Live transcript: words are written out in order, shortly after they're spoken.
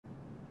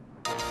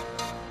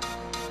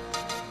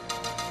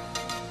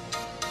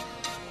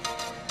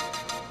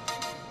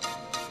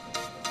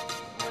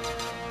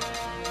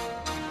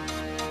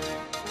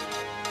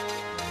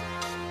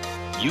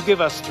You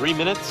give us 3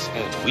 minutes,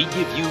 and we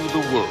give you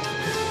the world.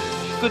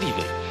 Good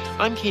evening.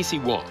 I'm Casey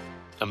Wong.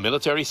 A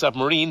military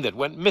submarine that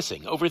went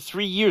missing over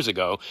 3 years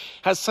ago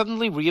has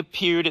suddenly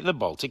reappeared in the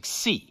Baltic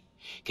Sea.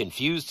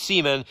 Confused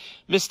seamen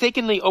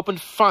mistakenly opened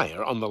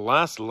fire on the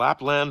last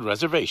Lapland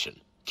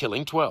reservation,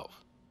 killing 12.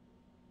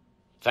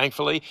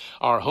 Thankfully,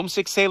 our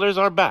homesick sailors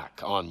are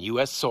back on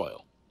U.S.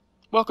 soil.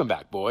 Welcome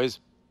back, boys.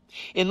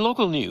 In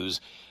local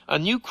news, a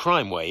new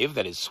crime wave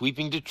that is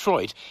sweeping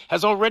Detroit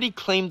has already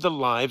claimed the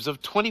lives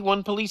of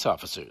 21 police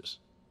officers.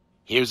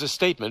 Here's a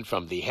statement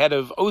from the head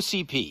of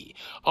OCP,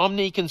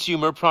 Omni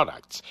Consumer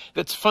Products,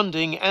 that's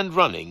funding and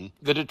running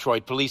the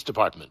Detroit Police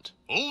Department.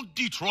 Old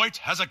Detroit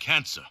has a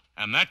cancer,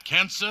 and that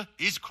cancer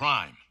is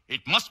crime.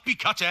 It must be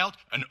cut out,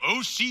 and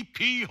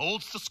OCP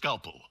holds the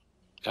scalpel.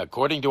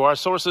 According to our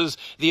sources,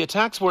 the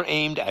attacks were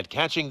aimed at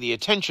catching the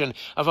attention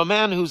of a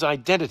man whose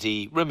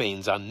identity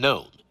remains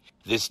unknown.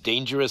 This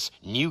dangerous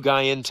new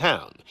guy in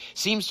town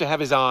seems to have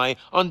his eye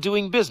on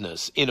doing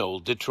business in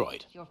old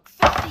Detroit. Your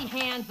filthy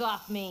hands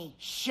off me!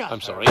 Shut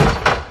I'm sorry.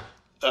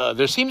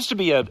 There seems to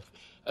be a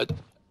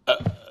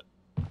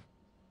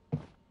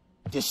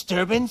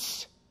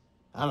disturbance?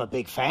 I'm a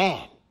big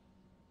fan.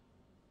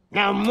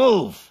 Now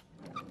move!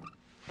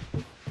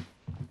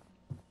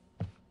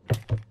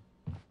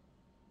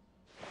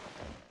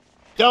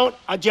 Don't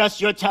adjust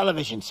your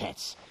television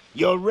sets.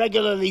 Your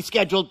regularly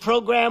scheduled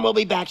program will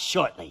be back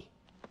shortly.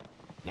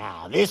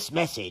 Now, this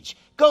message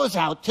goes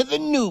out to the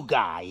new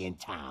guy in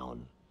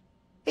town.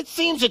 It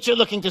seems that you're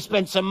looking to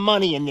spend some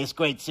money in this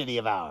great city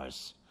of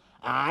ours.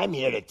 I'm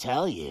here to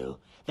tell you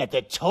that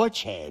the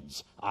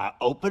Torchheads are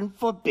open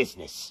for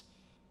business.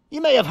 You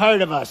may have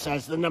heard of us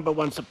as the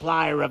 #1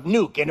 supplier of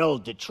nuke in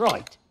old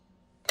Detroit.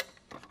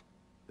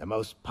 The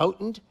most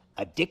potent,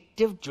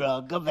 addictive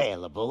drug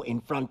available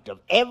in front of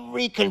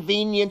every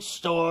convenience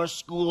store,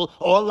 school,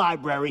 or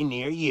library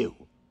near you.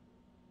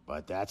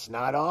 But that's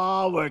not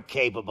all we're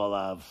capable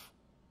of.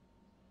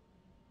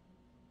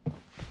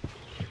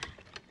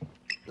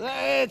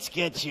 Let's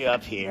get you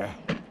up here.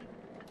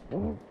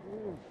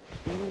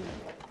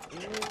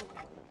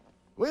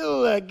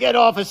 We'll get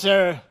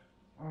Officer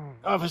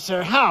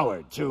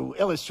Howard to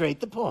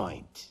illustrate the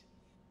point.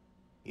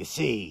 You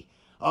see,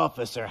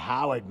 Officer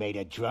Howard made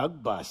a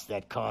drug bust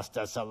that cost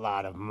us a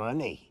lot of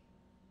money.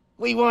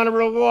 We want to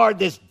reward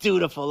this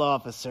dutiful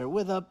officer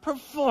with a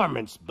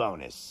performance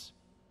bonus.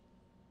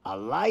 A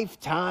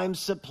lifetime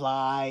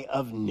supply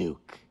of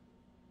nuke.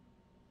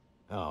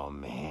 Oh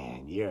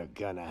man, you're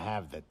gonna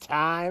have the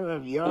time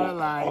of your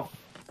life.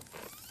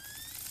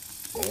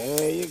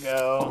 There you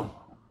go.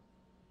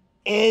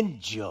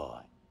 Enjoy.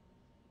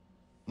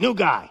 New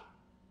guy.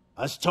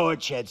 Us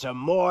Torchheads are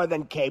more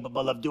than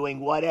capable of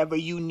doing whatever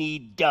you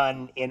need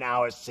done in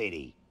our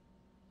city.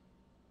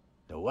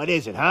 So what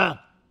is it, huh?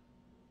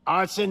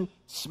 Arson,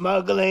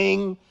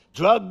 smuggling,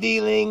 drug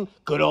dealing,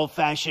 good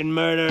old-fashioned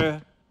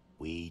murder.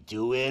 We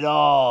do it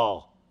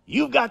all.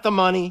 You've got the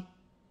money,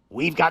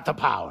 we've got the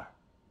power.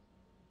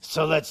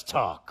 So let's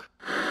talk.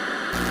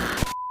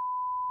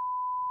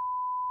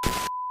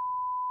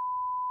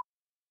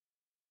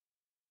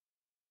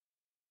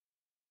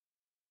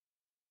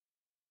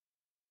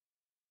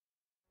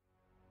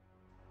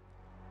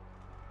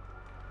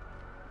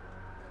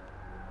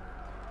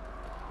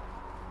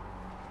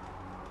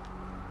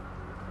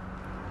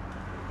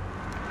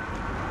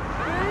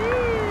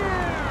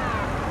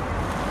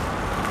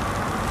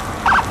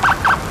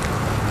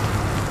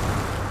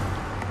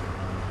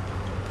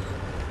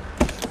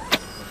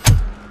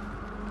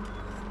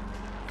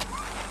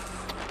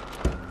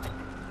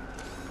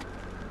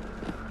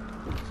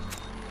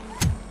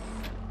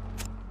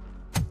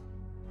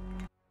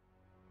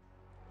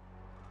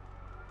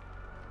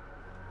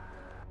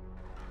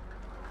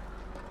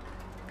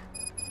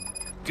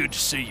 Good to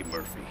see you,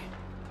 Murphy.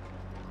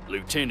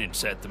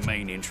 Lieutenant's at the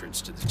main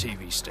entrance to the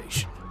TV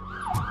station.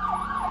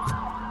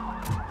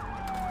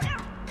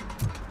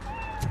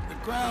 The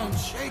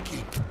ground's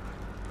shaking.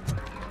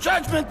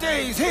 Judgment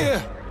Day's here!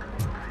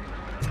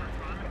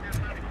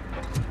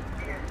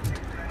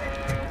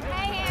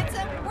 Hey,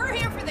 handsome, we're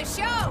here for the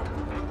show!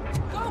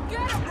 Go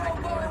get him,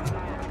 Robo!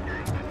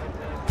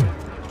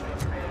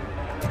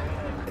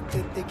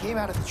 They came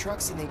out of the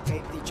trucks and they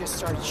just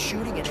started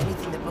shooting at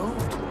anything that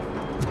moved.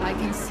 I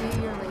can see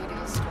your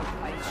ladies are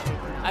quite shaken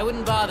up. I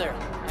wouldn't bother.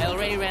 I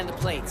already ran the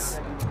plates.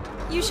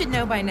 You should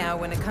know by now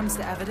when it comes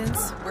to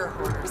evidence, we're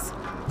hoarders.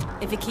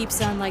 If it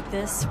keeps on like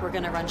this, we're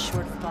gonna run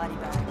short of body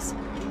bags.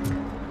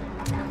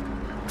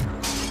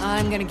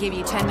 I'm gonna give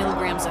you 10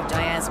 milligrams of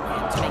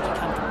diazepam to make you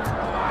comfortable.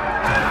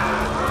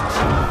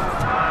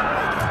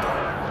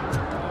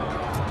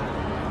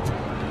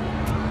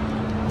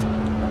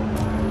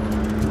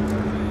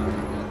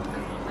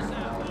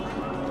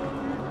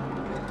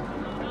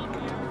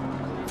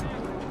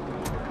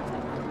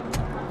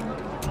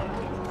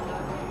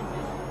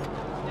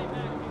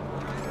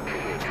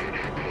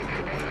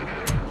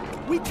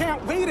 We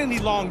can't wait any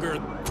longer.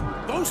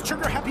 Those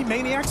trigger-happy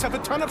maniacs have a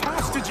ton of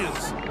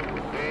hostages.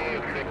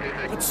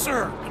 But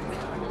sir...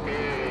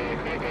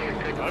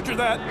 Roger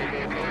that.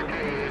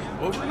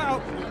 Over and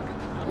out.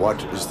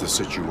 What is the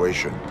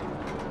situation?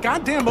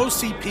 Goddamn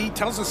OCP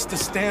tells us to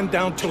stand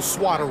down till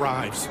SWAT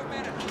arrives.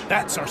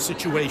 That's our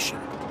situation.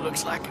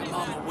 Looks like I'm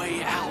on the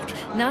way out.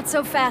 Not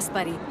so fast,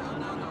 buddy.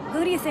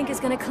 Who do you think is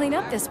gonna clean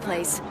up this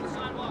place?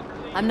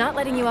 I'm not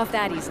letting you off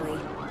that easily.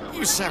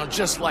 You sound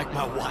just like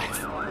my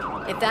wife.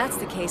 If that's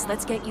the case,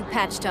 let's get you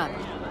patched up.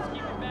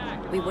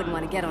 We wouldn't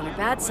want to get on her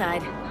bad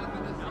side.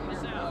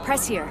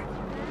 Press here.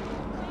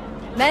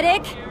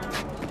 Medic!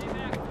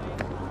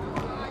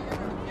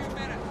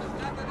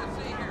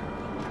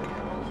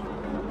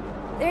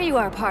 There you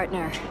are,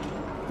 partner.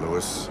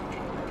 Lewis?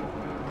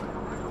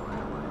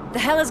 The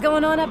hell is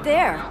going on up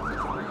there?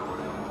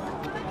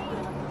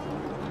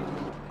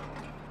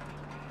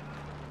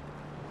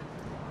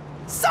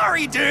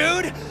 Sorry,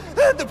 dude!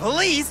 The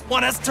police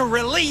want us to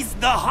release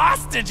the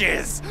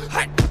hostages!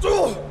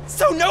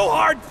 So no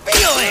hard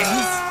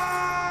feelings!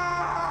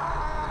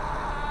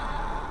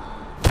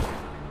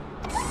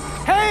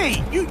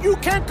 Hey! You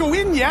can't go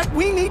in yet!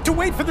 We need to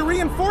wait for the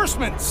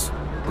reinforcements!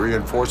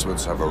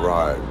 Reinforcements have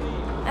arrived.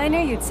 I knew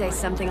you'd say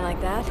something like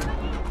that.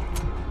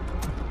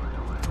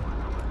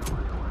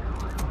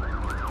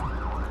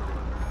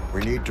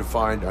 We need to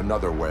find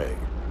another way.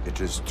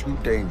 It is too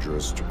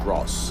dangerous to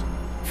cross.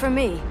 For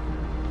me.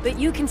 But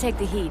you can take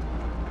the heat.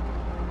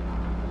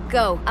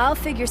 Go. I'll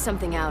figure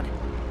something out.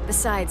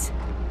 Besides,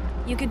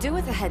 you could do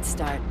with a head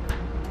start.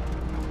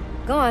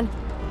 Go on.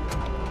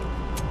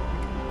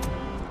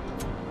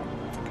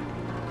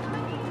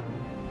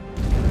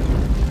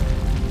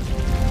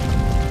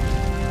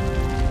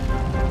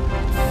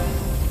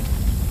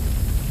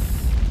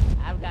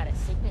 I've got a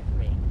signet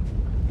ring.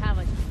 How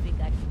much do you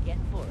think I can get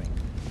for it?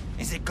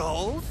 Is it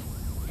gold?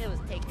 It was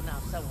taken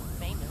off someone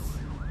famous.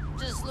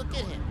 Just look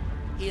at him.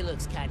 He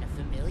looks kind of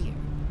familiar.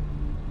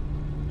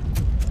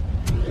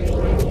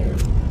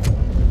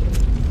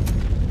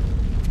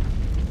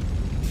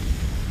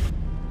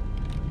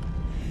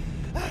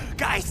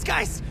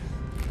 Guys!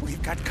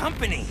 We've got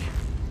company.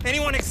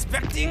 Anyone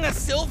expecting a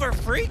silver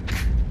freak?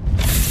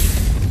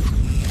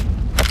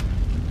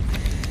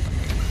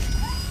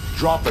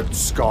 Drop it,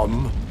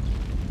 scum!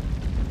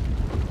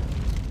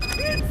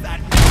 It's that...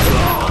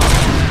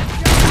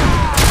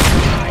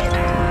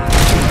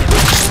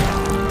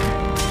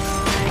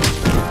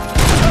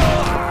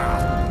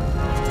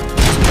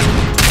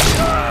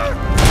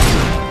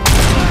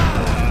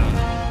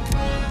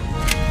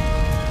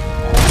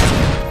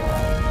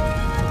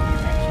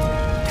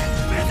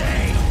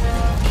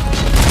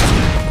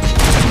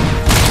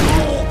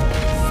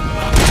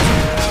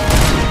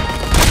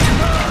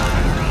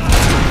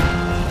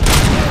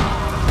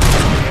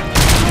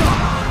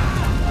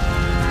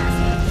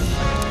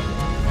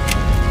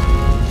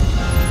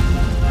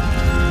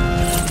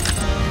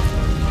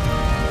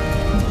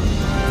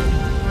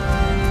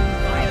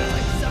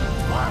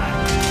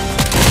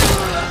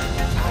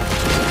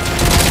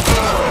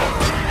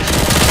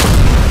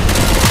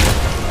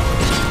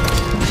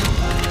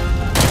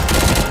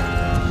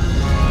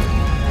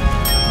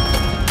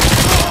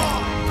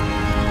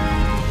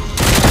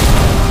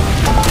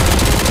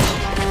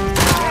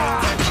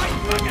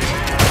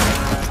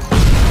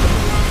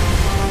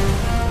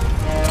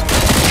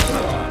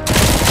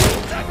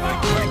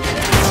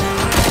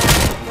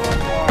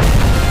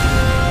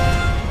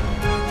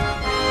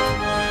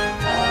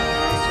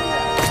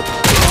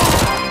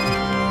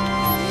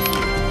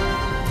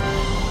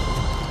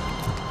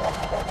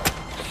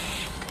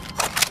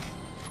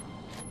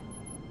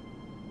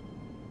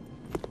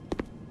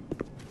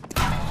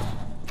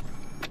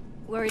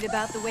 Worried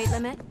about the weight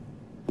limit?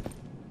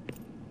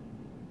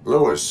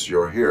 Lewis,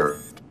 you're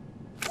here.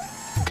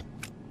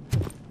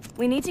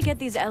 We need to get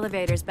these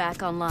elevators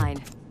back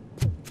online.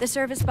 The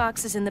service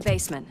box is in the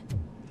basement.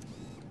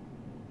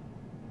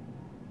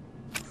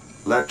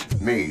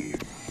 Let me.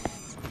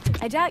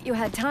 I doubt you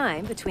had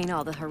time between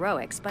all the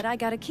heroics, but I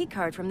got a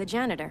keycard from the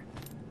janitor.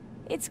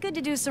 It's good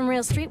to do some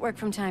real street work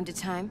from time to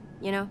time,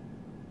 you know?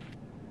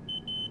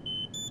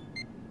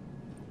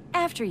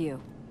 After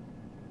you.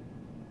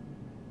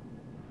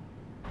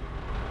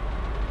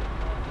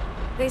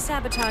 They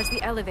sabotage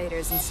the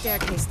elevators and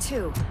staircase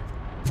too.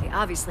 They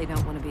obviously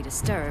don't want to be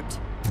disturbed.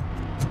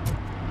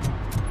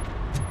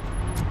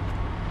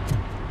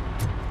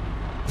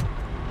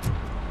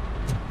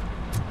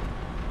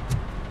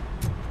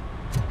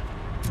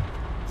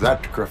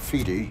 That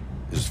graffiti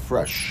is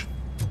fresh.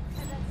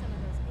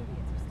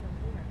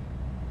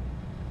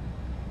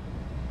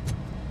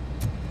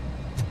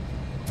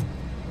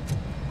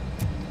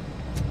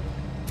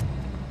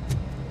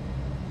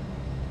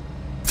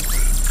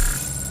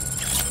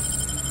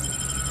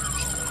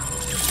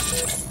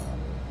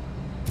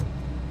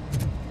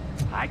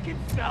 I can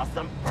smell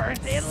some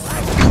burnt-in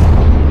light.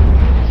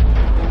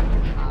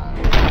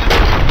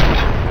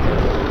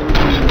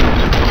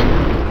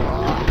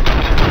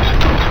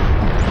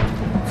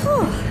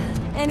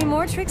 Any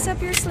more tricks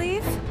up your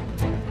sleeve?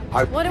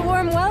 I... What a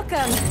warm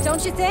welcome,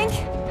 don't you think?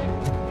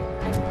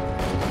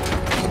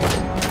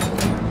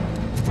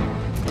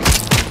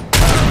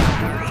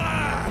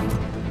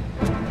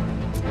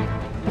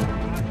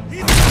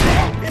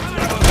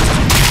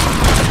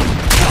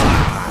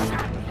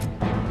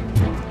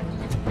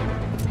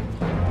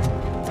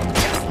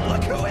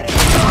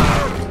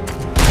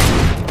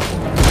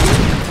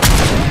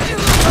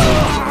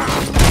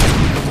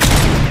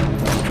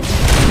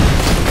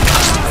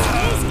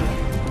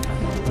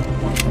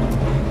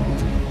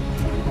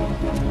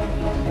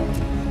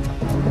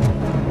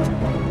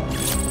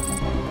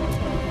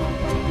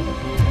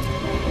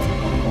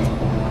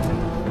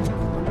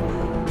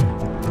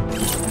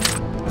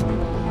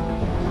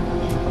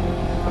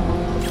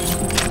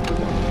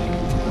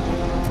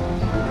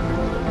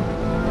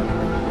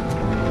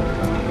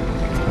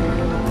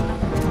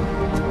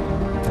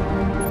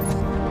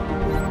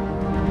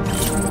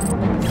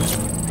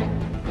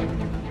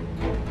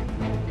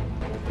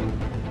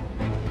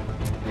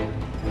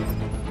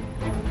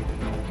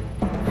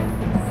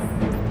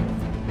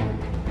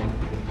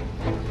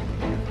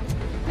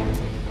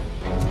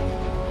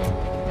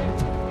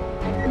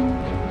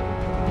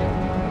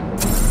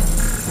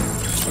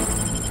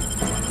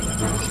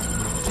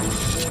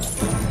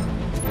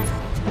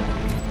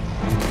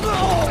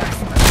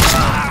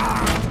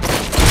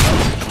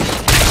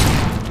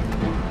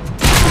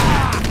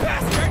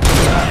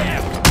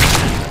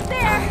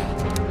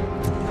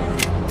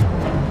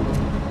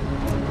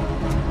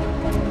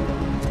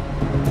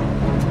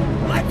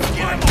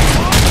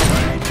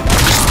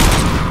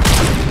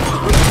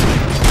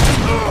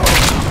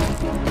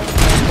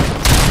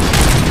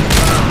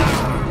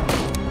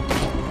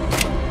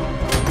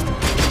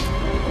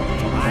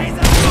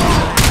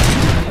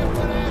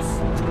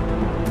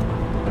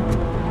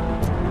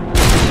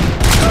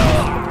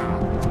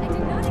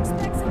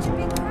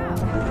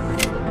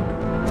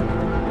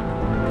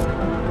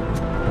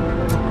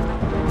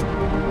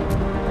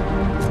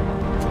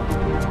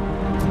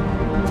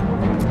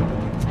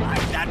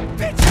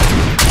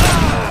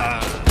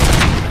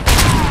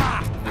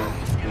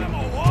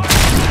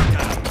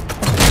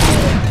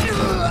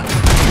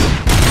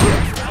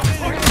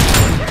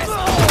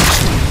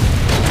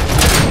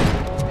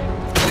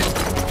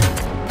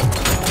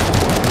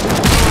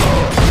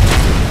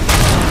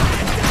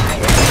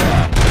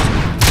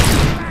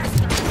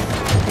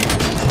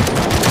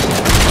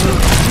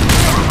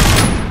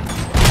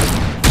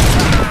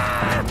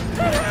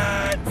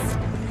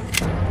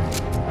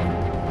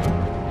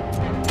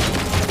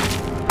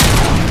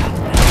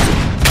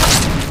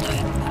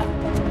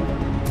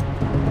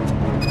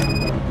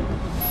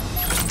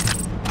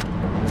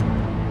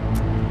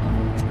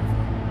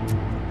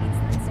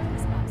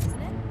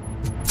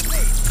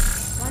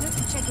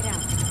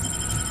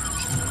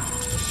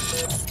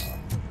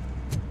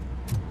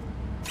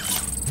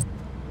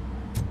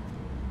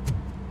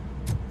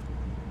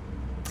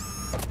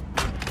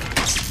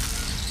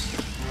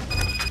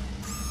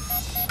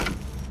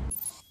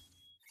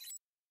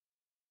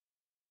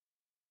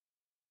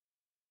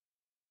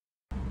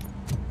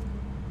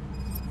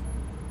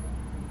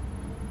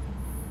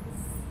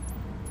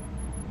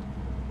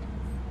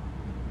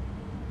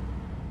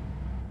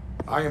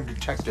 I am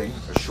detecting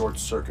a short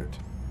circuit.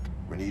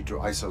 We need to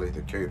isolate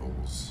the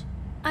cables.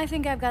 I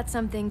think I've got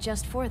something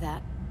just for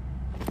that.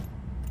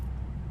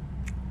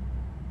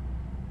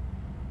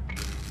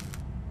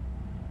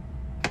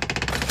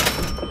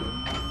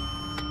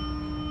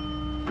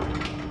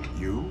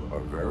 You are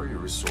very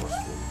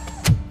resourceful.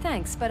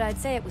 Thanks, but I'd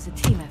say it was a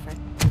team effort.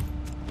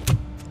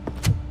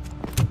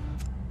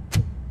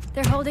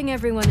 They're holding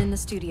everyone in the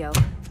studio.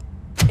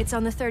 It's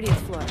on the 30th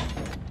floor.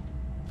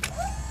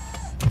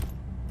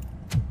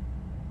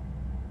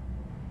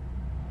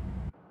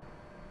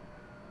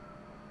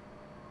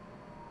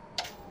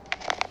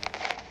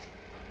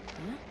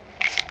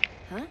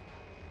 Huh?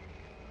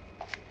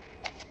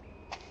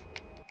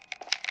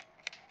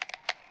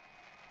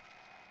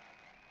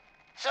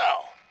 So,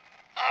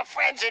 our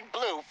friends in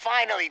blue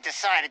finally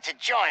decided to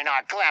join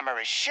our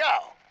glamorous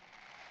show.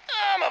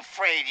 I'm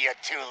afraid you're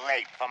too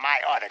late for my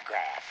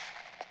autograph.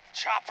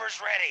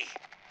 Chopper's ready.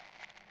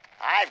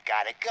 I've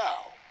got to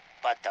go,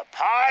 but the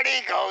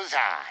party goes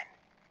on.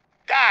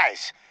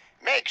 Guys,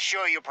 make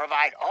sure you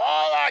provide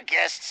all our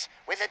guests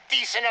with a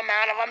decent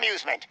amount of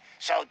amusement,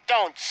 so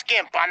don't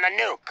skimp on the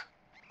nuke.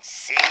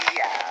 See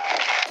ya.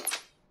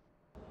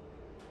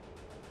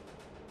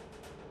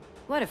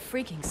 What a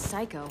freaking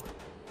psycho.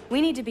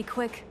 We need to be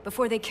quick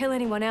before they kill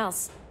anyone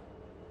else.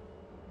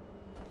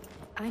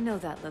 I know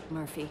that look,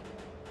 Murphy.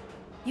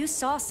 You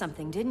saw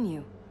something, didn't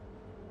you?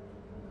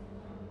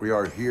 We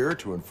are here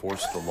to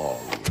enforce the law,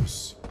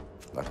 Lewis.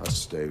 Let us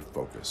stay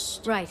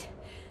focused. Right.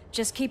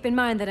 Just keep in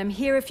mind that I'm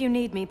here if you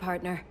need me,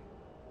 partner.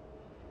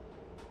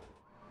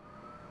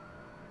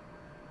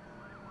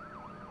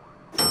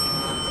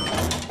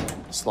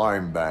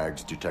 Slime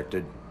bags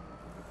detected.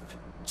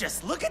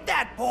 Just look at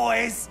that,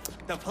 boys!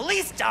 The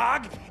police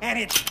dog and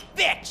its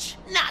bitch!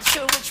 Not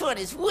sure which one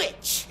is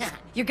which.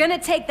 You're gonna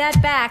take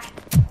that back.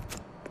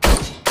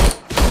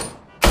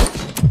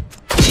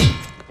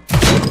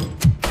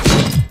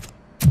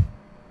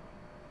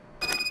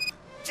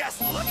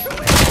 Just look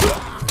who it is!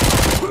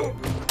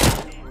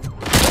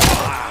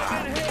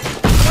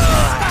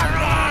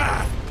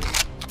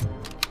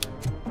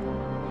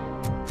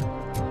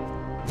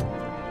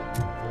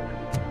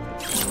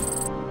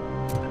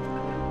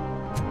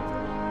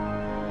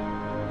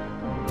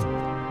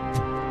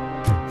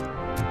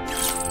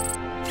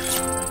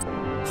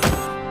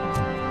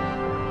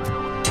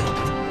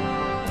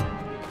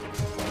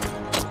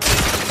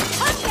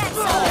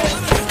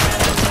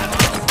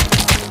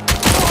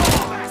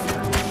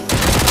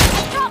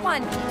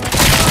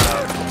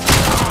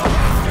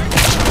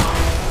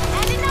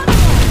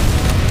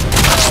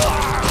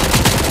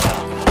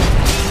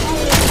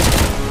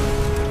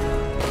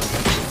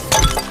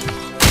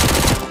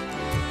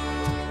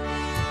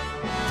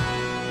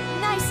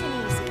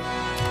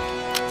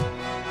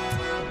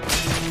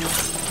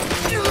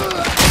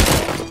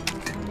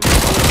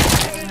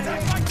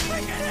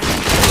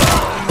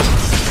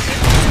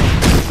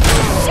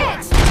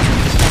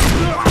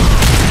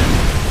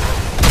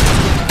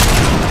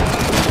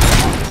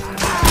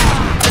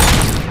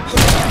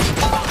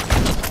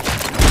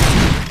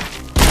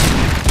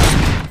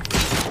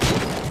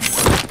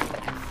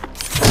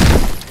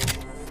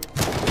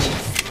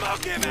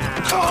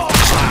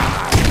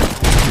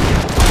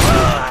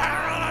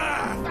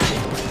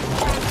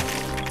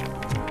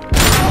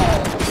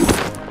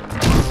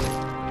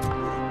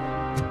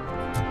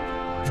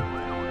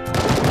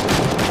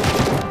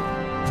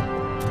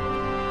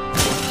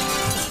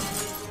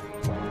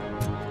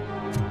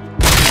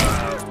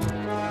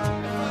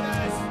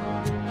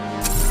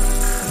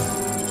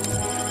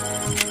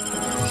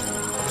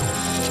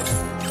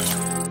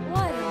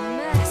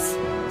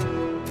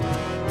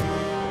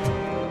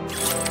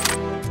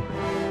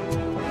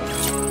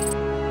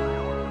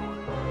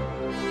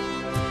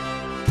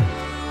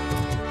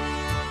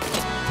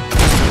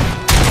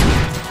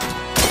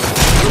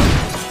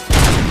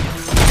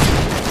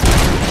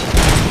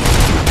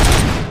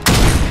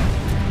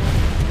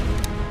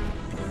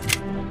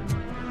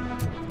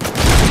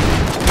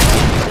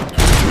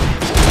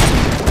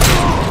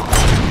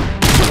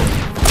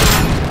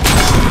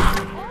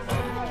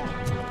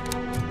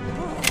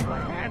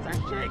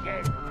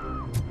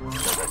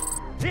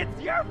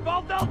 It's your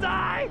fault they'll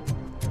die!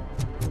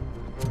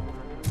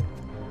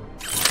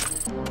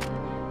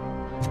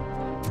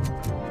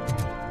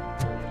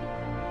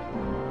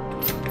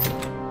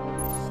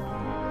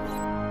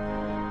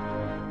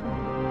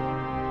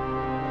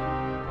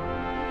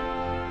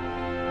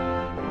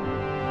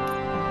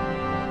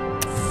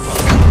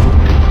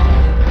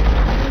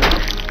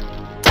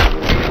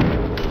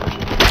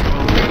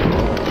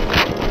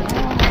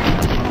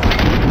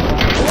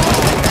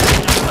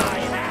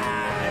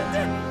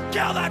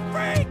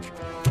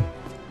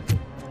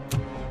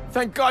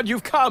 Thank God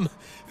you've come!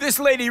 This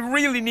lady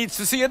really needs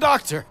to see a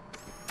doctor!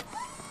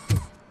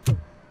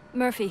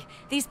 Murphy,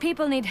 these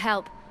people need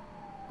help.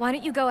 Why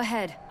don't you go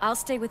ahead? I'll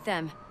stay with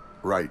them.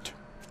 Right.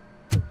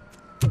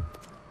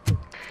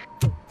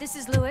 This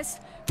is Lewis.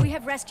 We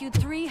have rescued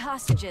 3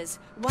 hostages,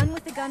 one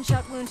with a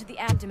gunshot wound to the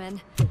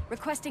abdomen.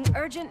 Requesting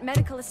urgent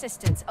medical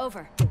assistance.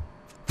 Over.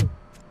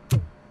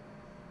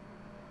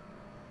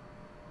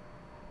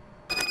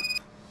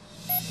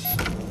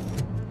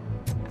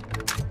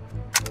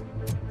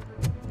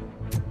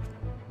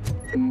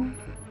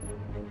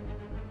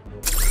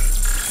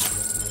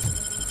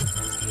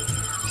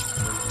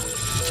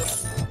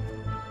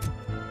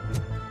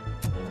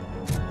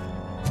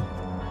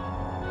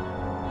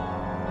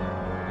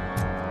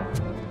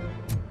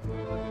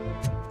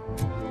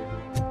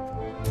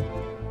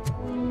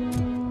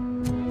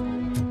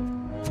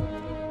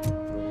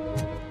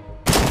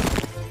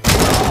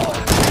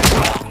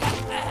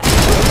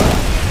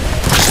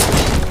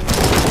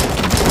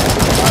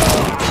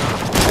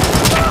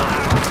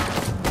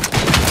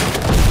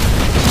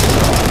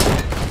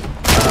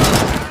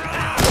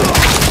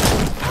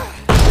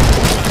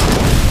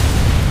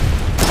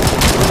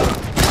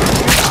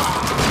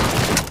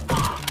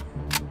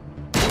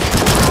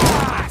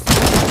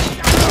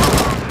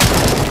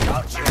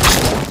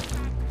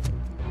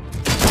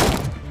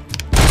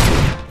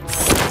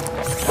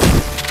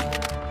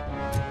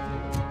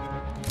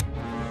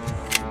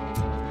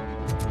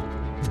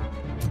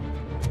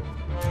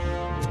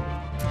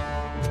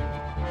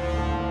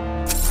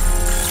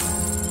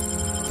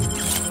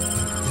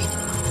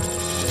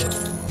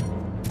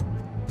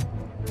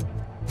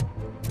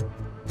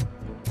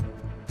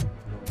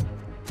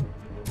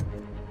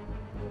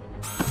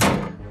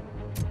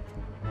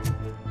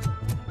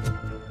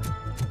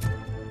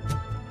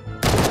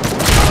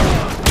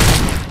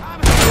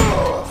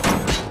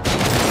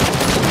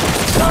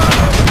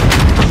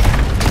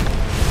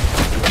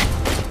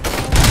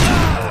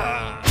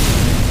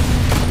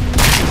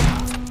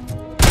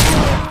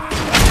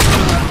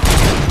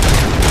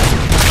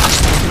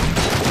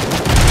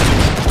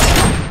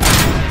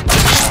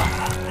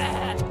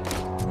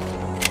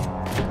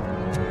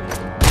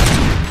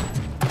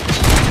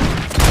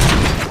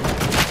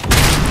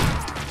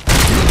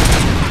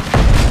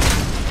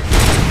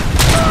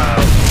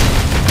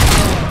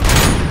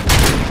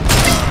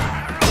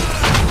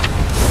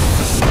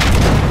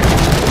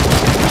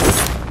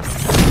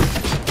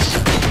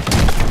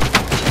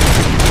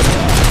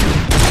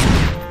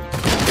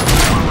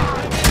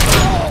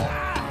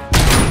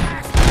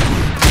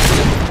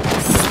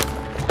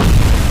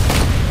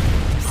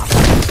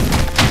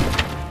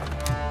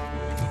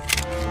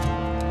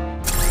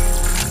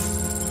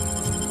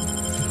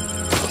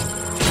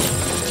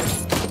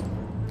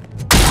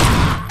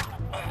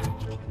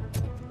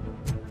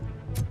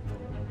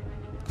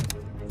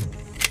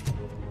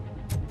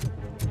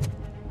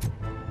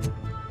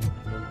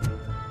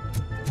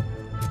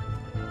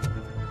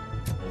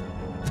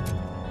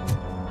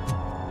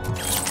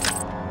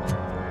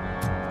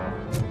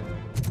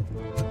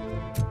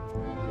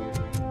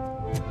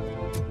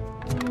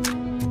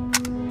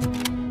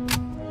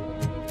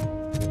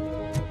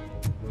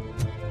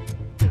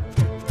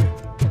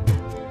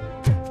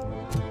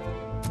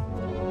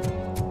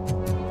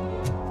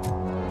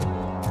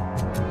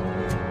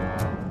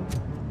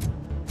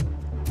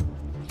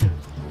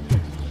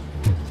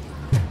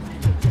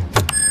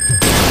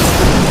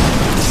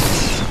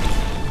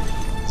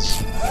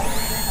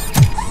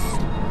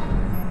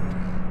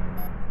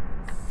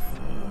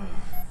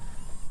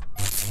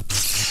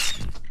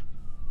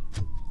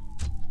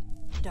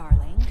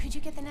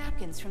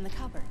 napkins from the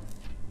cupboard.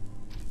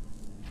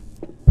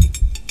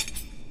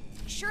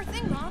 Sure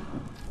thing, Mom.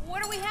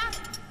 What do we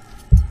have?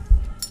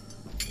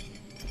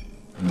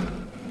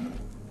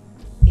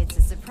 It's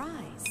a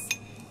surprise.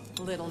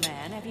 Little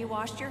man, have you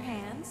washed your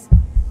hands?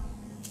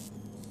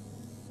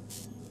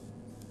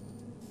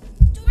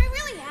 Do I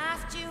really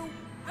have to?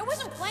 I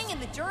wasn't playing in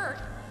the dirt.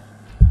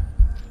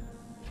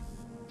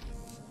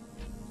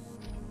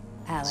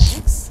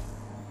 Alex,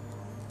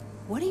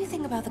 what do you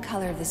think about the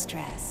color of this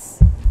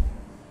dress?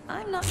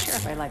 I'm not sure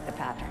if I like the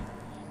pattern.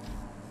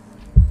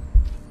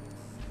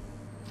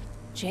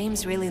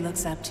 James really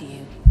looks up to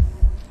you.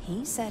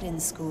 He said in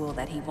school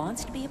that he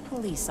wants to be a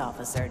police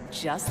officer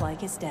just like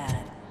his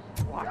dad.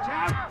 Watch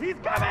out! He's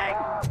coming!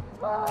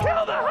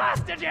 Kill the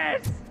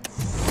hostages!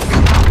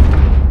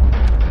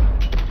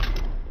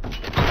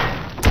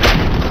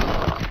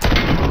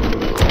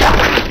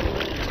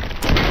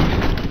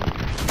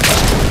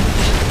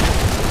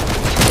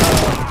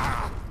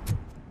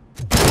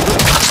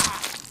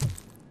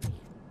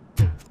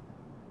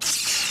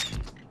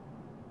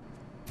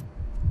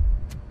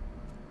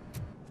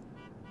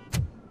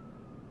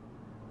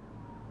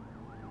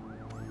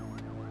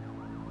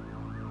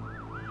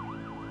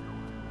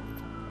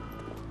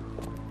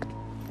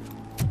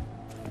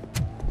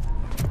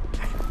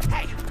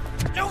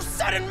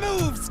 Sudden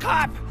moves,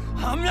 cop!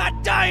 I'm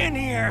not dying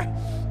here!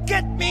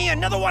 Get me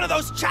another one of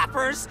those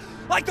choppers,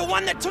 like the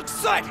one that took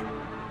Soot!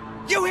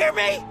 You hear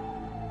me?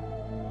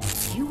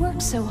 You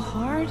work so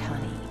hard,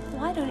 honey.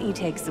 Why don't you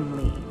take some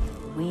leave?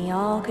 We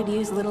all could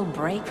use a little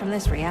break from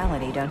this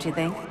reality, don't you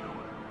think?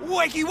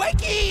 Wakey,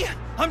 wakey!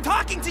 I'm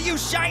talking to you,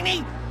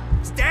 Shiny!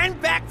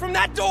 Stand back from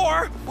that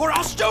door, or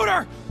I'll shoot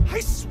her!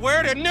 I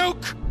swear to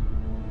nuke!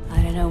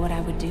 I don't know what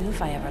I would do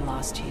if I ever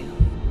lost you.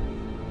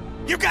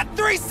 You got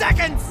 3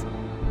 seconds!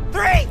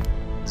 3!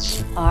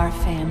 Our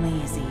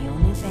family is the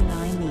only thing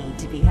I need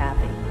to be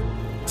happy.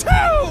 2!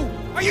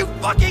 Are you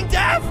fucking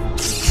deaf?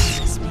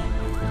 Trust me,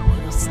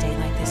 we will stay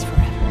like this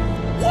forever.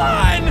 1!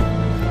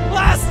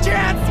 Last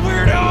chance,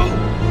 weirdo!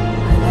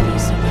 I love you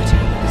so much,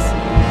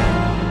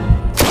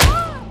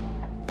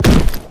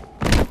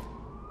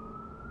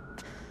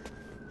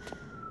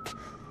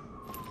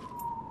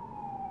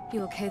 Alex.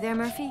 You okay there,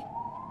 Murphy?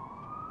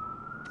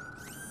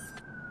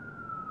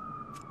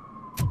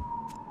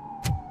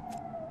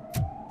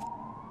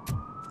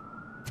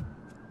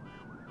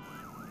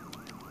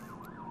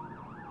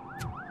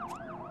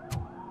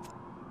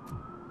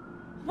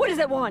 What does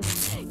it want?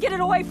 Get it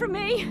away from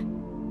me!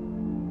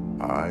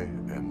 I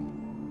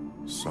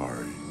am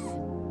sorry.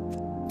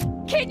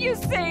 Can't you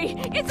see?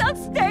 It's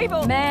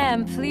unstable!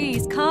 Ma'am,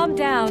 please, calm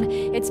down.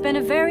 It's been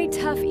a very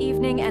tough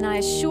evening, and I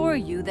assure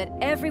you that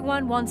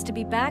everyone wants to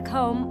be back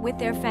home with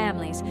their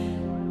families.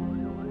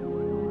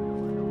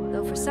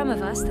 Though for some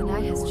of us, the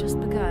night has just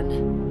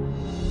begun.